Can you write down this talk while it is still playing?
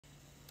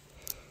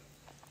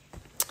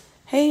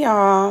Hey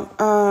y'all.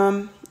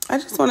 I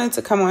just wanted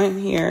to come on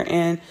here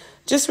and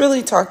just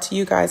really talk to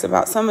you guys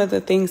about some of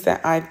the things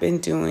that I've been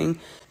doing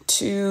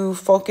to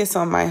focus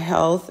on my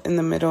health in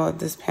the middle of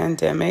this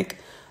pandemic.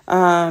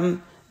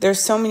 There's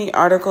so many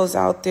articles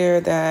out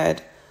there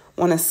that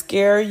want to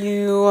scare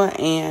you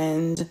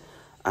and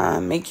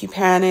make you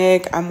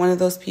panic. I'm one of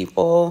those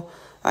people.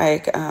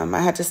 I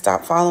had to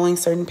stop following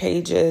certain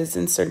pages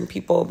and certain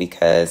people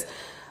because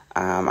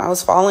I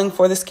was falling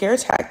for the scare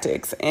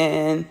tactics.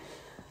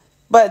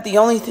 But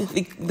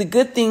the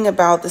good thing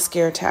about the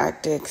scare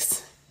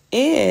tactics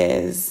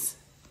is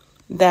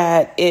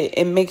that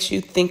it makes you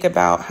think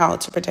about how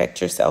to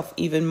protect yourself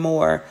even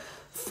more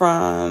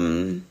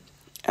from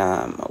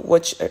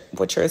what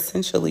you're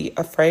essentially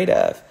afraid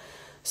of.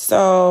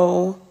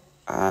 So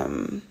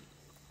I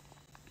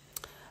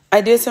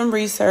did some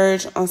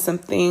research on some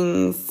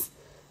things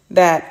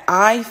that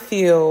I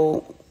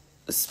feel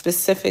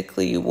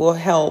specifically will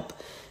help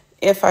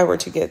if I were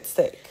to get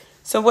sick.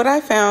 So what I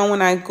found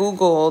when I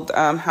Googled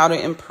how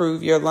to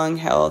improve your lung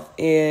health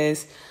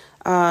is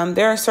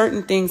there are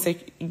certain things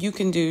that you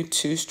can do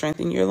to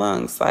strengthen your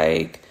lungs,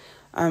 like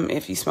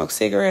if you smoke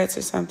cigarettes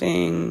or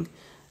something,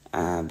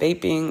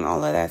 vaping,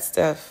 all of that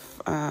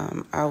stuff.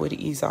 I would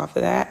ease off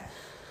of that.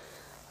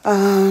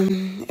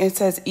 It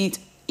says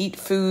eat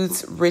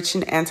foods rich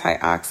in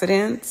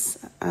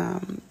antioxidants,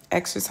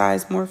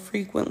 exercise more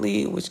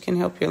frequently, which can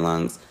help your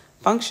lungs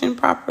function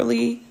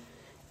properly,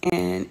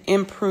 and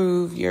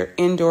improve your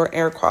indoor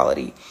air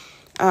quality.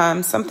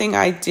 Something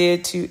I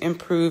did to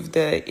improve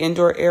the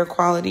indoor air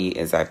quality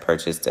is I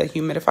purchased a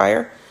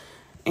humidifier,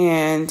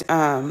 and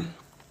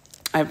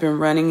I've been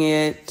running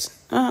it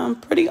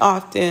pretty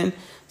often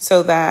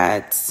so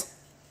that,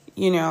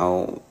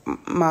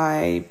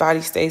 my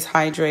body stays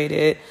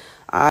hydrated.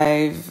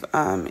 I've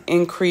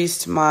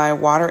increased my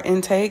water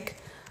intake.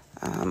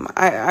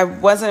 I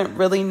wasn't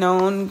really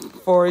known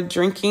for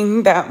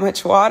drinking that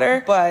much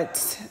water, but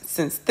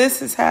since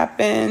this has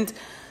happened,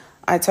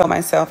 I told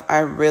myself I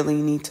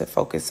really need to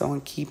focus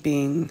on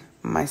keeping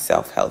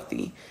myself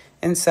healthy.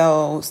 And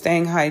so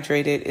staying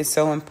hydrated is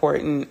so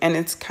important. And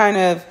it's kind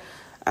of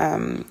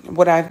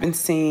what I've been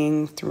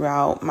seeing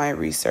throughout my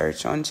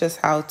research on just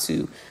how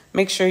to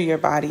make sure your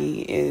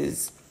body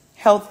is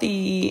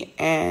healthy,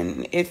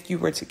 and if you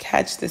were to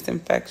catch this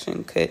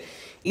infection, could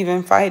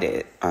even fight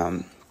it.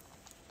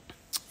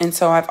 And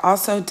so I've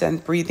also done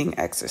breathing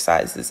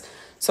exercises.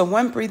 So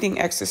one breathing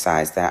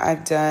exercise that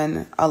I've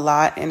done a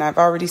lot, and I've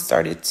already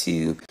started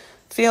to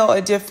feel a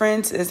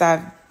difference, is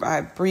I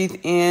breathe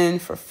in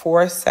for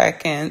 4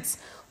 seconds,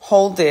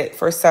 hold it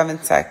for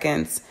 7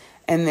 seconds,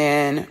 and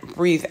then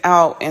breathe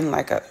out in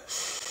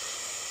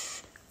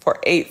for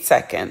 8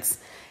 seconds.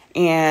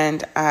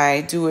 And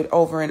I do it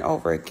over and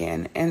over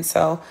again. And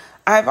so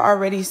I've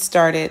already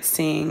started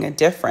seeing a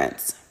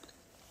difference.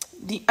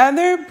 The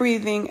other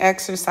breathing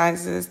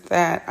exercises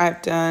that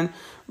I've done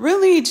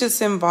really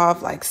just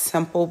involve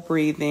simple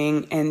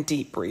breathing and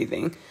deep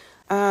breathing.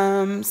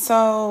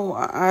 So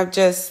I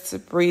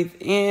just breathe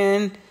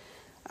in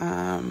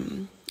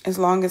as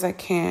long as I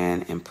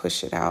can and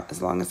push it out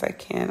as long as I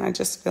can. I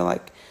just feel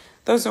like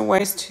those are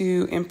ways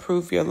to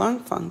improve your lung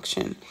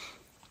function.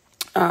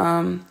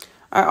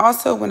 I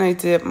also, when I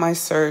did my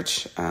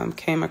search,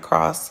 came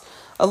across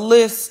a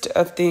list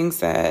of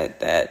things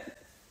that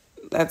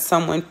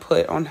someone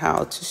put on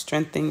how to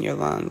strengthen your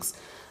lungs,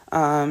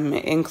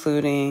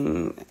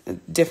 including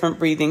different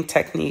breathing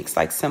techniques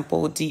like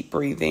simple deep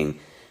breathing,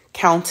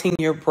 counting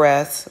your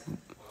breaths,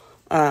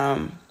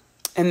 and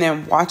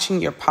then watching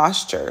your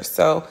posture.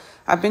 So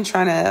I've been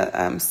trying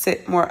to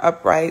sit more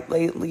upright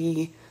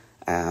lately.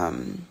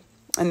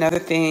 Another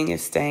thing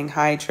is staying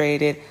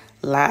hydrated.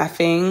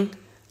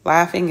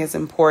 Laughing is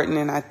important,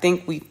 and I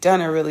think we've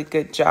done a really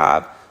good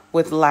job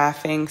with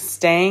laughing,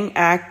 staying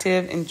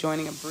active, and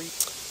joining a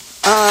brief.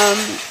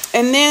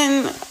 And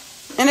then,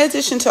 in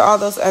addition to all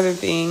those other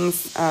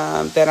things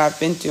that I've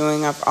been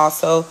doing, I've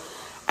also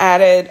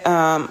added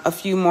a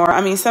few more. I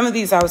mean, some of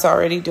these I was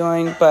already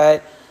doing,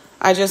 but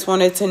I just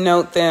wanted to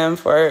note them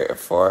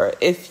for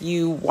if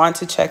you want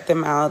to check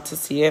them out to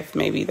see if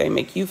maybe they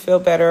make you feel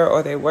better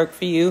or they work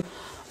for you.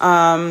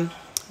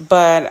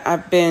 But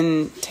I've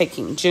been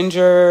taking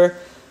ginger,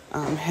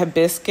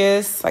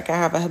 hibiscus. I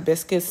have a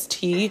hibiscus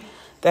tea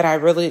that I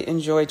really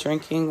enjoy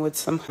drinking with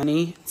some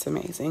honey. It's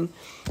amazing.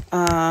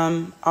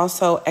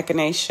 Also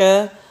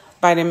echinacea,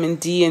 vitamin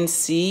D and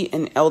C,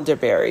 and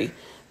elderberry.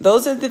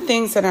 Those are the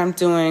things that I'm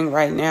doing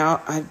right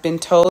now. I've been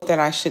told that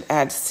I should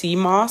add sea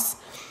moss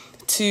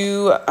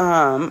to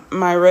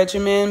my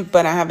regimen,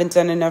 but I haven't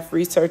done enough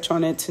research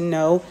on it to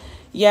know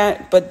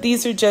yet. But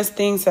these are just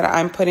things that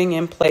I'm putting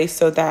in place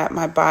so that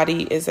my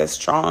body is as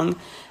strong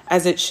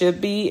as it should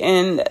be.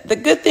 And the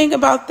good thing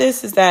about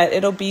this is that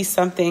it'll be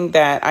something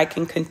that I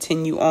can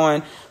continue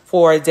on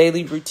for a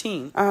daily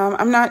routine.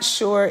 I'm not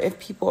sure if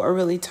people are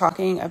really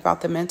talking about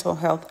the mental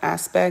health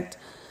aspect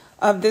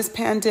of this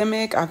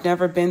pandemic. I've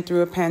never been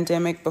through a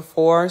pandemic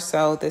before,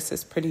 so this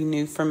is pretty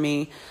new for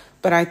me.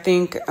 But I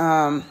think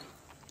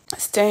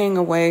staying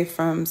away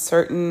from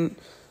certain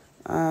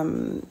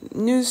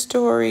news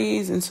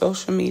stories and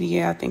social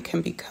media, I think,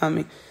 can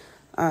become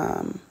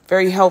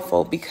very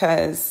helpful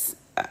because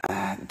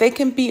they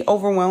can be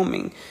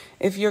overwhelming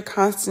if you're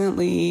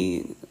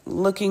constantly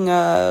looking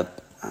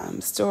up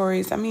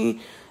stories. I mean,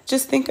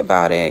 just think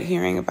about it,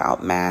 hearing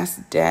about mass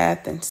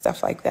death and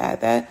stuff like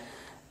that.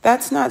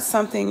 That's not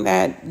something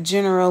that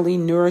generally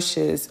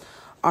nourishes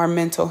our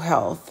mental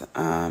health,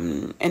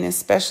 and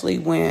especially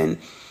when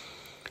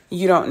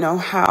you don't know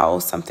how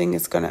something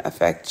is going to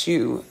affect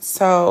you.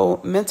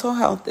 So mental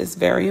health is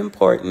very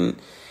important.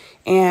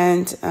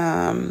 And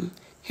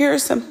here are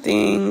some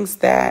things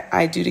that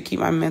I do to keep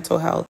my mental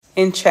health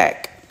in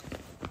check.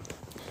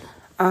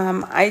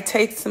 I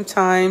take some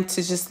time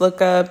to just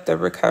look up the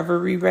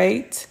recovery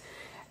rate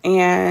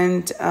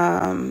and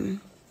kind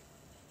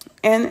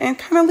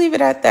of leave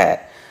it at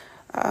that.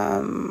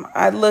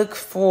 I look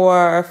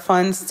for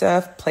fun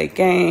stuff, play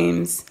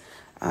games.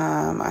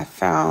 I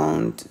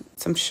found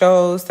some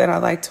shows that I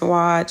like to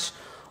watch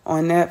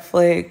on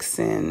Netflix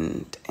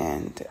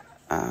and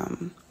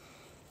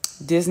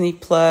Disney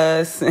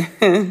Plus.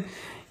 And,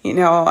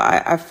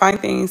 I find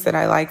things that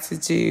I like to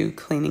do.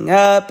 Cleaning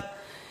up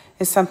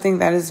is something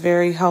that is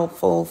very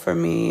helpful for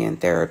me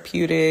and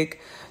therapeutic.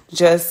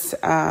 Just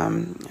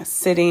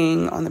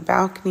sitting on the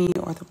balcony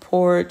or the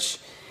porch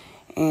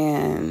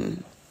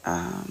and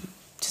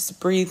just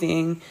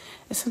breathing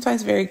is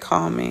sometimes very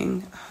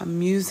calming.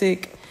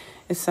 Music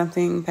is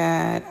something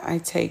that I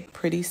take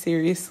pretty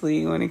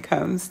seriously when it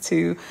comes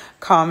to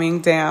calming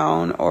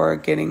down or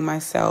getting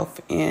myself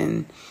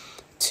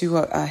into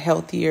a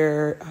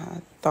healthier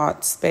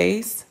thought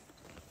space.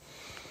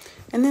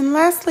 And then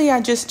lastly, I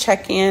just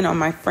check in on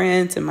my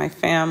friends and my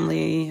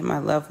family and my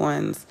loved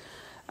ones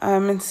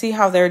and see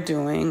how they're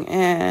doing,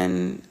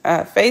 and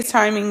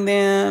FaceTiming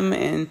them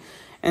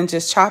and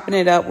just chopping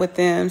it up with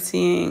them,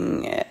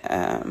 seeing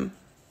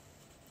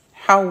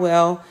how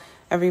well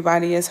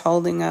everybody is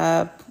holding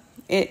up.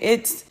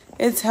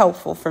 It's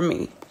helpful for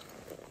me.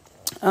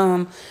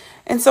 And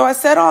so I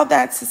said all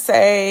that to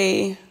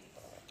say,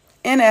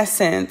 in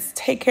essence,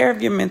 take care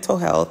of your mental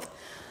health.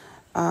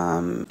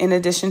 In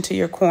addition to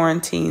your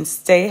quarantine,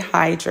 stay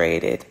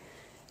hydrated.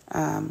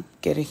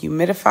 Get a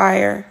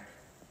humidifier.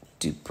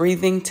 Do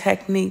breathing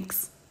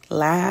techniques.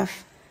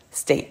 Laugh.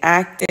 Stay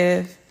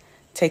active.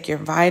 Take your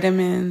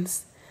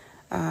vitamins.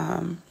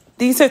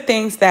 These are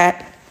things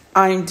that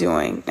I'm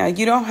doing. Now,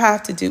 you don't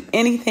have to do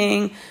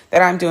anything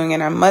that I'm doing.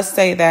 And I must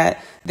say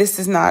that this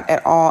is not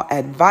at all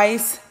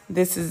advice.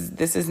 This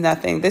is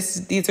nothing.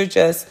 These are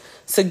just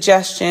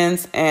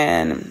suggestions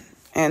and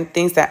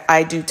things that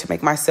I do to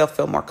make myself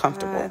feel more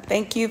comfortable.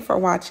 Thank you for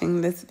watching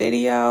this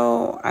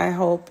video. I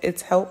hope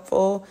it's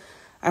helpful.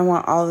 I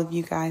want all of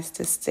you guys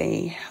to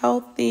stay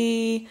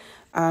healthy,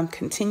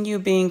 continue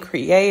being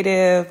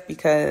creative,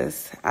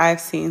 because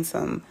I've seen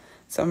some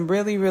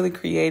really, really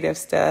creative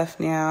stuff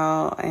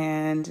now,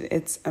 and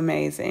it's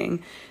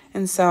amazing.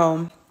 And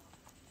so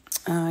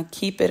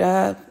keep it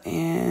up,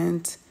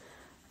 and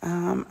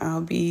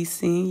I'll be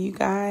seeing you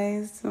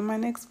guys in my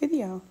next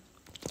video.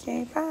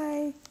 Okay,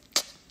 bye.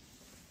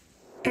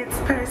 It's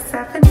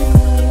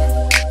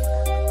Persephone.